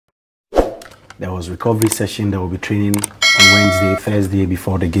There was recovery session. There will be training on Wednesday, Thursday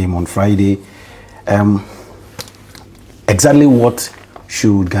before the game on Friday. Exactly what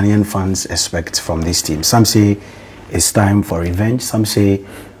should Ghanaian fans expect from this team? Some say it's time for revenge. Some say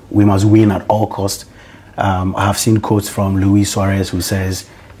we must win at all costs. I have seen quotes from Luis Suarez who says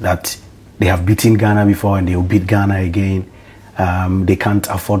that they have beaten Ghana before and they will beat Ghana again. They can't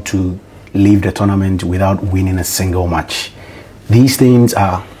afford to leave the tournament without winning a single match. These things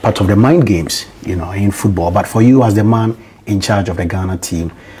are part of the mind games, you know, in football. But for you as the man in charge of the Ghana team,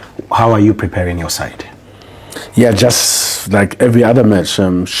 how are you preparing your side? Yeah, just like every other match,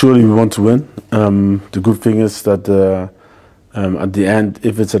 surely we want to win. The good thing is that at the end,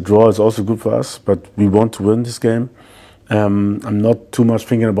 if it's a draw, it's also good for us. But we want to win this game. I'm not too much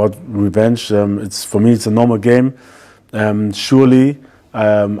thinking about revenge. For me, it's a normal game. Surely,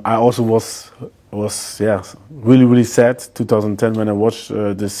 I also was really sad 2010 when I watched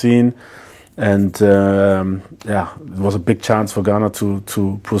the scene, and it was a big chance for Ghana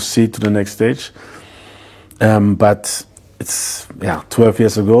to proceed to the next stage. But it's 12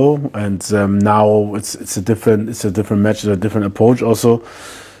 years ago, and now it's a different match, a different approach also.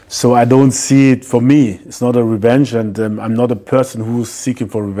 So I don't see it, for me, it's not a revenge, and I'm not a person who's seeking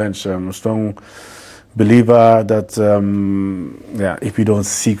for revenge. I'm a strong believer that if we don't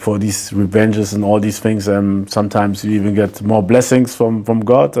seek for these revenges and all these things, sometimes we even get more blessings from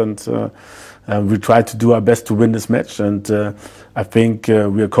God, and we try to do our best to win this match, and I think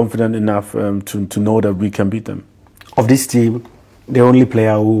we are confident enough to know that we can beat them. Of this team, the only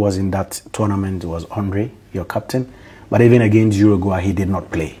player who was in that tournament was Andre, your captain, but even against Uruguay he did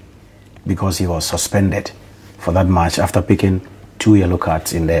not play because he was suspended for that match after picking 2 yellow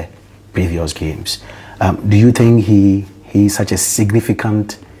cards in the previous games. Do you think he's such a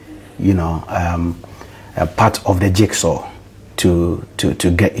significant, a part of the jigsaw to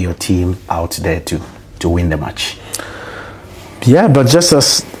get your team out there to win the match? Yeah, but just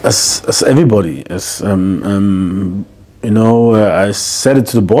as everybody, I said it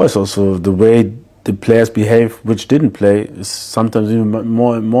to the boys also. The way the players behave, which didn't play, is sometimes even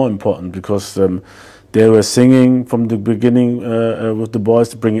more important, because they were singing from the beginning with the boys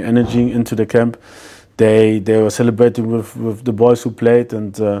to bring energy into the camp. They were celebrating with the boys who played,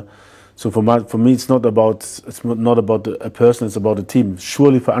 and so for me it's not about a person, it's about a team.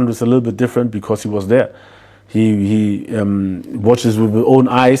 Surely for Andre it's a little bit different because he was there. He watches with his own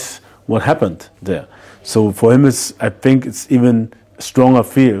eyes what happened there. So for him, I think it's even a stronger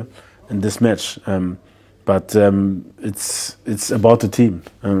feel in this match. But it's about the team,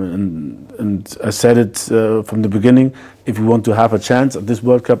 and I said it from the beginning. If we want to have a chance at this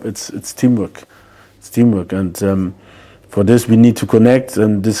World Cup, it's teamwork. It's teamwork, and for this we need to connect.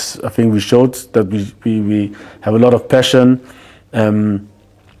 And this, I think, we showed that we have a lot of passion.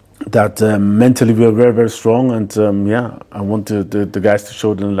 That mentally we are very, very strong, and I want the guys to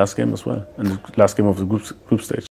show it in the last game as well, in the last game of the group stage.